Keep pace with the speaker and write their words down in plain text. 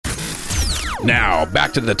Now,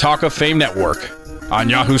 back to the Talk of Fame Network on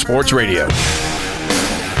Yahoo Sports Radio.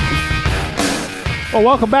 Well,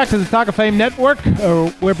 welcome back to the Talk of Fame Network.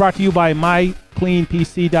 We're brought to you by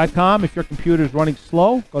MyCleanPC.com. If your computer is running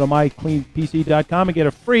slow, go to MyCleanPC.com and get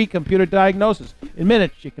a free computer diagnosis. In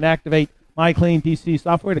minutes, you can activate MyCleanPC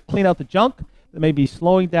software to clean out the junk that may be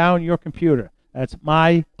slowing down your computer. That's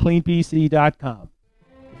MyCleanPC.com.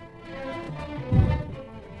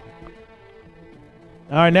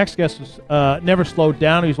 Our next guest was never slowed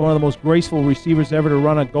down. He was one of the most graceful receivers ever to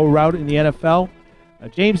run a go route in the NFL.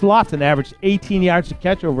 James Lofton averaged 18 yards a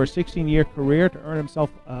catch over a 16-year career to earn himself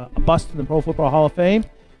a bust in the Pro Football Hall of Fame.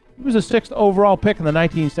 He was a 6th overall pick in the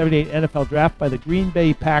 1978 NFL Draft by the Green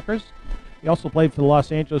Bay Packers. He also played for the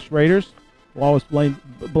Los Angeles Raiders, who always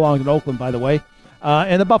belonged in Oakland, by the way,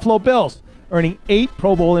 and the Buffalo Bills, earning 8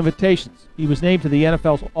 Pro Bowl invitations. He was named to the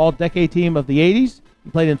NFL's All-Decade Team of the 80s. He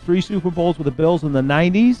played in 3 Super Bowls with the Bills in the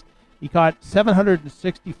 90s. He caught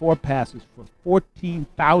 764 passes for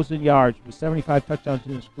 14,000 yards with 75 touchdowns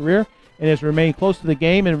in his career and has remained close to the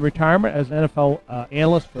game in retirement as an NFL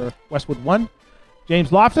analyst for Westwood One. James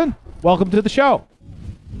Lofton, welcome to the show.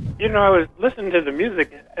 You know, I was listening to the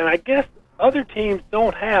music, and I guess other teams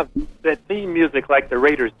don't have that theme music like the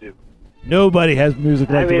Raiders do. Nobody has music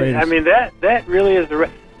like the Raiders. I mean, that really is the...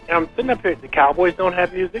 I'm sitting up here, the Cowboys don't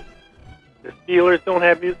have music. The Steelers don't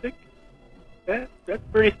have music. That's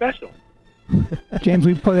pretty special. James,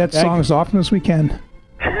 we play that song as often as we can.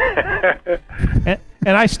 and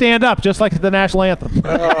I stand up just like the national anthem.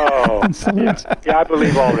 Oh, yeah, I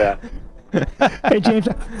believe all that. Hey, James,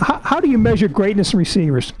 how do you measure greatness in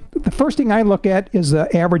receivers? The first thing I look at is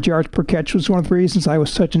the average yards per catch, which was one of the reasons I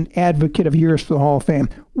was such an advocate of yours for the Hall of Fame.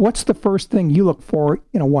 What's the first thing you look for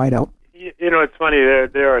in a wideout? You know, it's funny.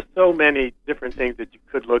 There are so many different things that you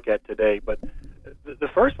could look at today, but the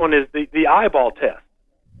first one is the eyeball test.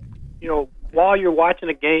 You know, while you're watching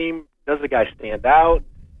a game, does the guy stand out?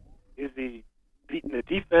 Is he beating the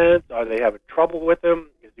defense? Are they having trouble with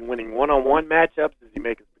him? Is he winning one-on-one matchups? Is he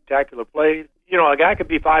making spectacular plays? You know, a guy could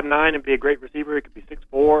be 5'9" and be a great receiver. He could be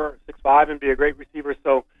 6'4", 6'5", and be a great receiver.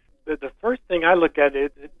 So the first thing I look at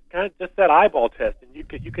is it's kind of just that eyeball test, and you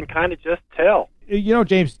can kind of just tell. You know,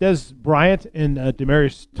 James, Dez Bryant and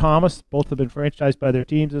Demaryius Thomas both have been franchised by their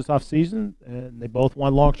teams this offseason, and they both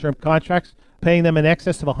won long-term contracts, paying them in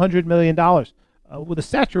excess of $100 million. With the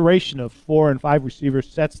saturation of 4 and 5 receiver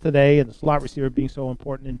sets today and the slot receiver being so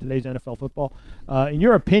important in today's NFL football, in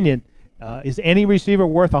your opinion, is any receiver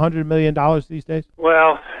worth $100 million these days?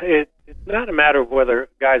 Well, it's not a matter of whether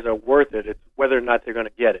guys are worth it. It's whether or not they're going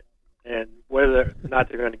to get it. And whether or not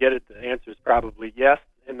they're going to get it, the answer is probably yes.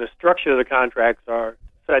 And the structure of the contracts are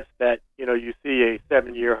such that, you know, you see a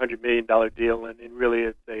 7-year, $100 million deal, and really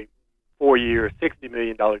it's a 4-year, $60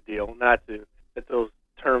 million deal. Not that those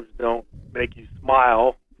terms don't make you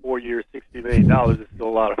smile. 4 years, $60 million is still a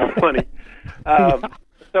lot of money.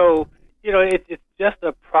 So, you know, it's just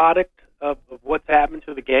a product of what's happened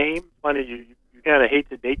to the game. Funny, you kind of hate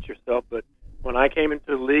to date yourself, but when I came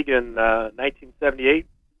into the league in 1978,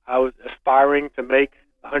 I was aspiring to make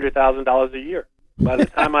 $100,000 a year. By the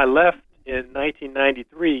time I left in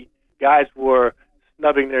 1993, guys were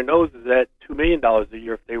snubbing their noses at $2 million a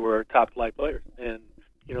year if they were top-flight players. And,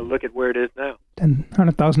 you know, look at where it is now. And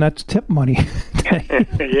 $100,000, that's tip money.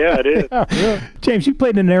 Yeah, it is. Yeah. James, you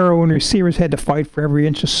played in an era when receivers had to fight for every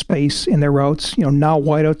inch of space in their routes. You know, now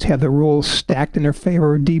wideouts have the rules stacked in their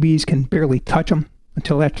favor. DBs can barely touch them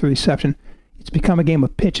until after the reception. It's become a game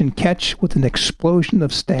of pitch and catch with an explosion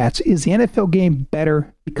of stats. Is the NFL game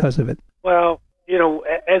better because of it? Well, you know,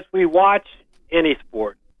 as we watch any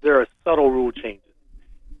sport, there are subtle rule changes.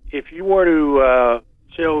 If you were to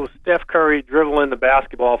show Steph Curry dribbling the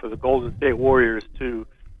basketball for the Golden State Warriors to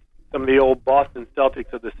some of the old Boston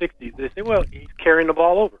Celtics of the 60s, they say, well, he's carrying the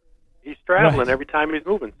ball over. He's traveling every time he's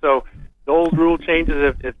moving. So those rule changes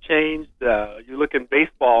have changed. You look in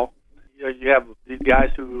baseball, you know, you have these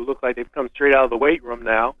guys who look like they've come straight out of the weight room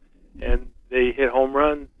now, and they hit home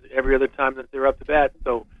runs every other time that they're up to bat.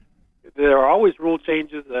 So there are always rule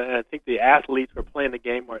changes, and I think the athletes who are playing the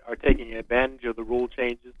game are taking advantage of the rule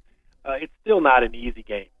changes. It's still not an easy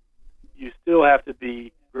game. You still have to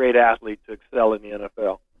be a great athlete to excel in the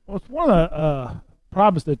NFL. Well, it's one of the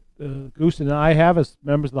problems that Goose and I have as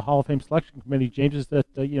members of the Hall of Fame Selection Committee, James, is that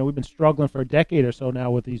you know, we've been struggling for a decade or so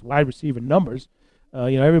now with these wide receiver numbers.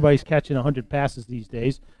 You know, everybody's catching 100 passes these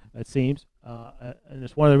days, it seems. And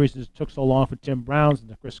it's one of the reasons it took so long for Tim Browns and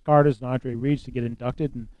the Chris Carters and Andre Reeds to get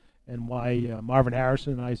inducted, and why Marvin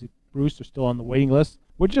Harrison and Isaac Bruce are still on the waiting list.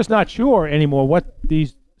 We're just not sure anymore what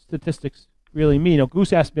these statistics really mean. You know,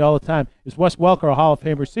 Goose asks me all the time, is Wes Welker a Hall of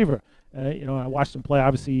Fame receiver? I watched him play,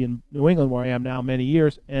 obviously, in New England, where I am now, many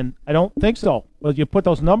years, and I don't think so. Well, you put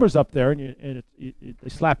those numbers up there, and they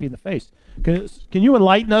slap you in the face. Can you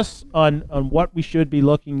enlighten us on what we should be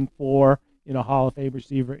looking for in a Hall of Fame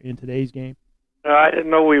receiver in today's game? I didn't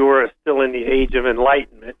know we were still in the age of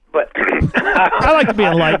enlightenment, but I like to be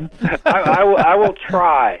enlightened. I will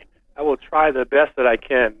try. I will try the best that I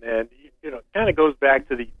can, and it kind of goes back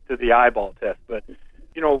to the eyeball test. But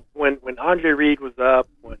when Andre Reed was up,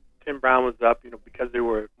 when Tim Brown was up, because they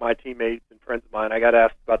were my teammates and friends of mine, I got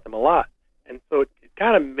asked about them a lot, and so it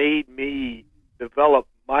kind of made me develop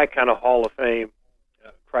my kind of Hall of Fame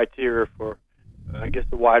criteria for, I guess,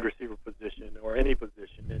 the wide receiver position or any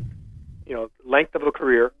position. And length of a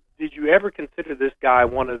career. Did you ever consider this guy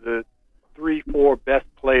one of the 3-4 best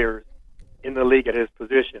players in the league at his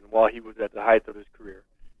position while he was at the height of his career?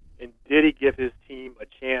 And did he give his team a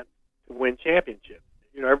chance to win championships?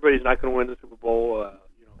 Everybody's not going to win the Super Bowl.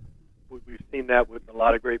 We've seen that with a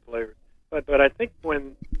lot of great players. But I think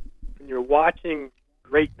when you're watching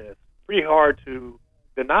greatness, it's pretty hard to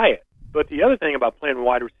deny it. But the other thing about playing a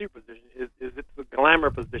wide receiver position is it's a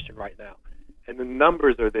glamour position right now, and the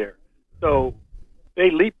numbers are there. So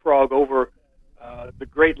they leapfrog over the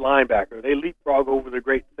great linebacker. They leapfrog over the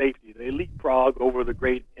great safety. They leapfrog over the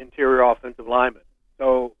great interior offensive lineman.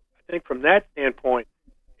 So I think from that standpoint,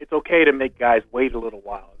 it's okay to make guys wait a little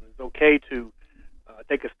while. It's okay to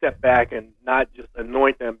take a step back and not just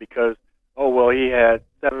anoint them because, he had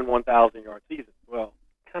 7 1,000-yard seasons. Well,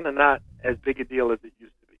 kind of not as big a deal as it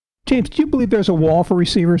used to be. James, do you believe there's a wall for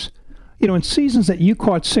receivers? In seasons that you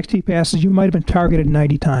caught 60 passes, you might have been targeted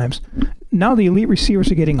 90 times. Now the elite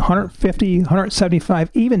receivers are getting 150,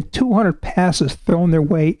 175, even 200 passes thrown their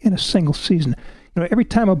way in a single season. Every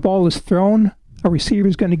time a ball is thrown, a receiver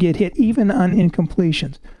is going to get hit, even on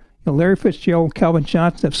incompletions. Larry Fitzgerald, Calvin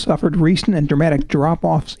Johnson have suffered recent and dramatic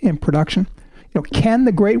drop-offs in production. Can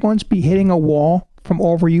the great ones be hitting a wall from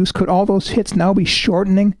overuse? Could all those hits now be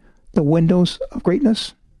shortening the windows of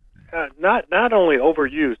greatness? Not only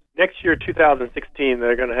overused. Next year, 2016,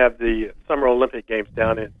 they're going to have the Summer Olympic Games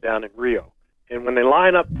down in Rio. And when they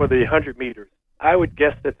line up for the 100 meters, I would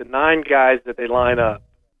guess that the 9 guys that they line up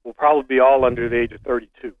will probably be all under the age of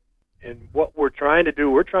 32. And what we're trying to do,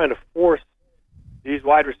 we're trying to force these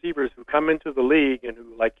wide receivers who come into the league and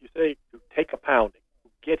who, like you say, who take a pounding, who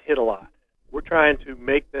get hit a lot. We're trying to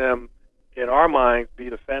make them, in our minds, be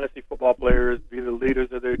the fantasy football players, be the leaders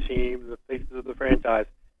of their team, the faces of the franchise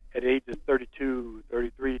at ages 32,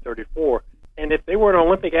 33, 34. And if they were an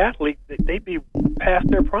Olympic athlete, they'd be past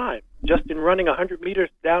their prime, just in running 100 meters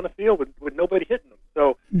down the field with nobody hitting them.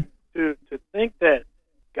 So to think that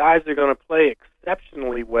guys are going to play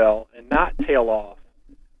exceptionally well and not tail off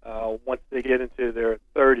once they get into their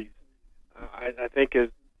 30s, I think is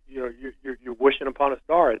you're wishing upon a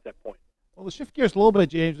star at that point. Well, to shift gears a little bit,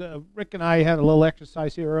 James, Rick and I had a little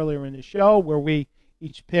exercise here earlier in the show where we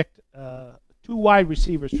each picked 2 wide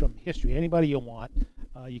receivers from history. Anybody you want.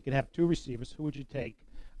 You can have 2 receivers. Who would you take?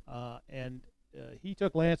 And he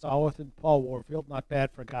took Lance Alworth and Paul Warfield. Not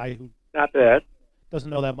bad for a guy who not bad doesn't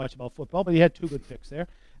know that much about football, but he had 2 good picks there.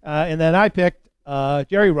 And then I picked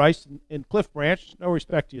Jerry Rice and Cliff Branch. No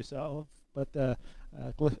respect to yourself, but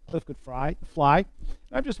Cliff could fly.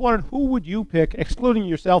 I'm just wondering, who would you pick, excluding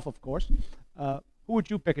yourself, of course, who would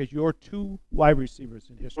you pick as your 2 wide receivers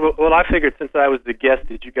in history? Well, I figured since I was the guest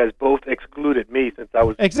that you guys both excluded me since I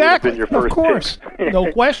was exactly been your first of course. pick.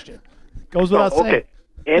 No question. Goes without saying. Okay.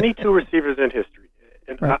 Any 2 receivers in history.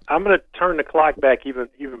 And right. I'm going to turn the clock back even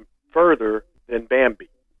further than Bambi.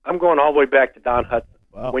 I'm going all the way back to Don Hudson.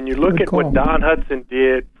 Wow. When you look at what Don Hudson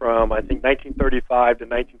did from, I think, 1935 to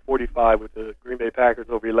 1945 with the Green Bay Packers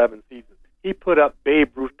over 11 seasons, he put up Babe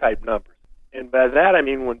Ruth-type numbers. And by that, I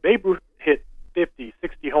mean when Babe Ruth hit 50,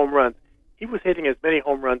 60 home runs, he was hitting as many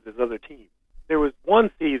home runs as other teams. There was one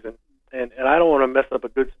season, and I don't want to mess up a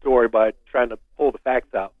good story by trying to pull the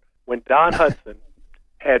facts out, when Don Hudson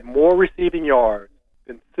had more receiving yards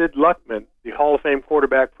than Sid Luckman, the Hall of Fame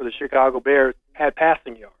quarterback for the Chicago Bears, had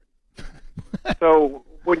passing yards. So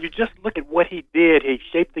when you just look at what he did, he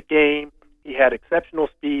shaped the game, he had exceptional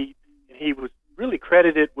speed, and he was really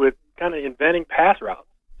credited with kind of inventing pass routes.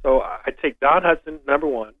 So I take Don Hudson, number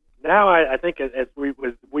 1. Now I think as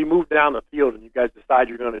we move down the field and you guys decide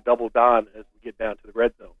you're going to double Don as we get down to the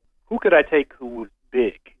red zone, who could I take who was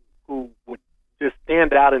big, who would just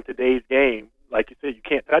stand out in today's game? Like you said, you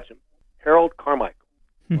can't touch him. Harold Carmichael,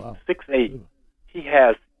 wow. 6'8". He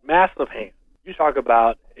has massive hands. You talk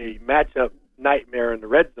about a matchup nightmare in the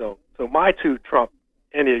red zone. So my 2 trump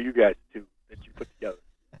any of you guys 2 that you put together.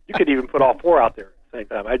 You could even put all 4 out there at the same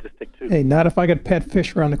time. I just take 2. Hey, not if I got Pat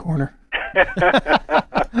Fisher on the corner.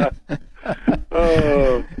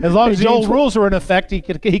 Oh. As long as the James, old rules are in effect, he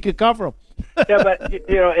could cover them. Yeah, but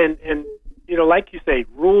and like you say,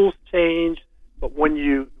 rules change. But when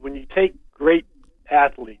you take great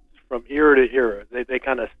athletes from era to era, they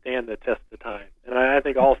kind of stand the test of time. And I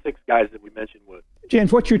think all 6 guys that we mentioned would.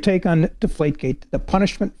 James, what's your take on Deflategate? The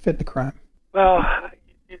punishment fit the crime? Well,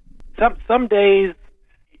 some days,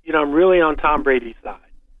 I'm really on Tom Brady's side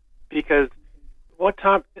because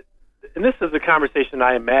and this is a conversation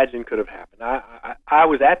I imagine could have happened. I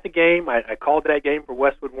was at the game. I called that game for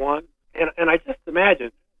Westwood One, and I just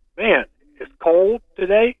imagine, man, it's cold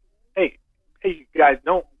today. Hey, you guys,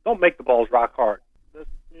 don't make the balls rock hard. Just,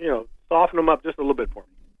 soften them up just a little bit for me.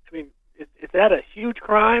 I mean, is that a huge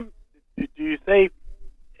crime? Do you say?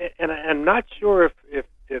 And I'm not sure if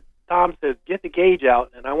Tom says get the gauge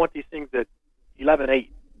out, and I want these things at 11.8. I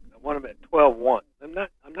want them at 12.1. I'm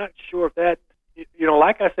not sure if that.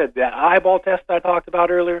 Like I said, that eyeball test I talked about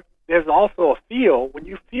earlier, there's also a feel. When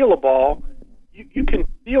you feel a ball, you can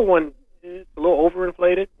feel when it's a little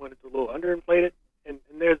overinflated, when it's a little underinflated, and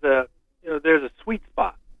there's a sweet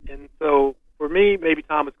spot. And so for me, maybe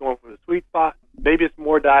Tom is going for the sweet spot. Maybe it's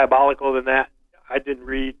more diabolical than that. I didn't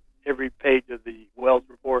read every page of the Wells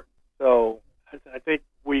report. So I think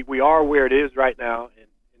we are where it is right now, and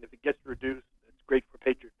if it gets reduced, it's great for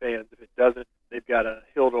Patriot fans. If it doesn't, they've got a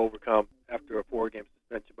hill to overcome after a 4-game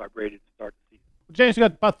suspension by Brady to start the season. James, we've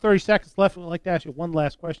got about 30 seconds left. I'd like to ask you one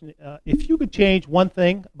last question. If you could change one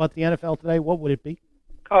thing about the NFL today, what would it be?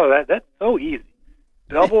 Oh, that's so easy.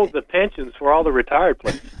 Double the pensions for all the retired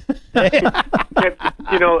players.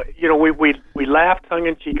 We laugh tongue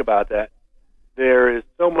in cheek about that. There is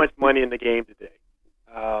so much money in the game today.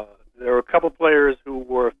 There were a couple players who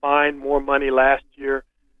were fined more money last year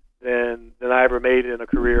than I ever made in a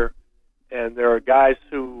career, and there are guys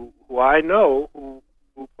who I know who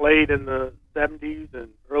played in the 70s and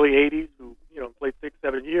early 80s who played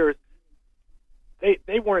 6-7 years.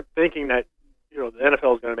 They weren't thinking that the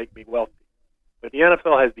NFL is going to make me wealthy, but the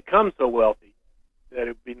NFL has become so wealthy that it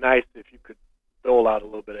would be nice if you could dole out a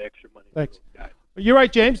little bit of extra money. Thanks. To those guys. Well, you're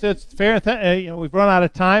right, James. That's fair. We've run out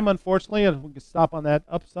of time, unfortunately, and we can stop on that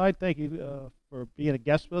upside. Thank you for being a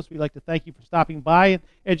guest with us. We'd like to thank you for stopping by and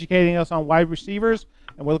educating us on wide receivers,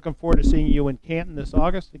 and we're looking forward to seeing you in Canton this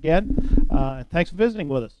August again. Thanks for visiting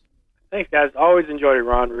with us. Thanks, guys. Always enjoyed it,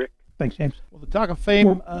 Ron, Rick. Thanks, James. Well, the Talk of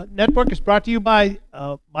Fame Network is brought to you by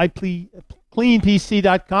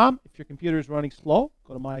MyCleanPC.com. If your computer is running slow,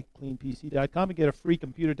 go to MyCleanPC.com and get a free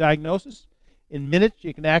computer diagnosis. In minutes,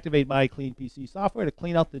 you can activate MyCleanPC software to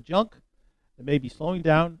clean out the junk that may be slowing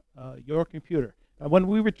down your computer. And when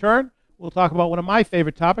we return, we'll talk about one of my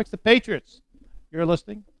favorite topics, the Patriots. You're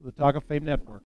listening to the Talk of Fame Network.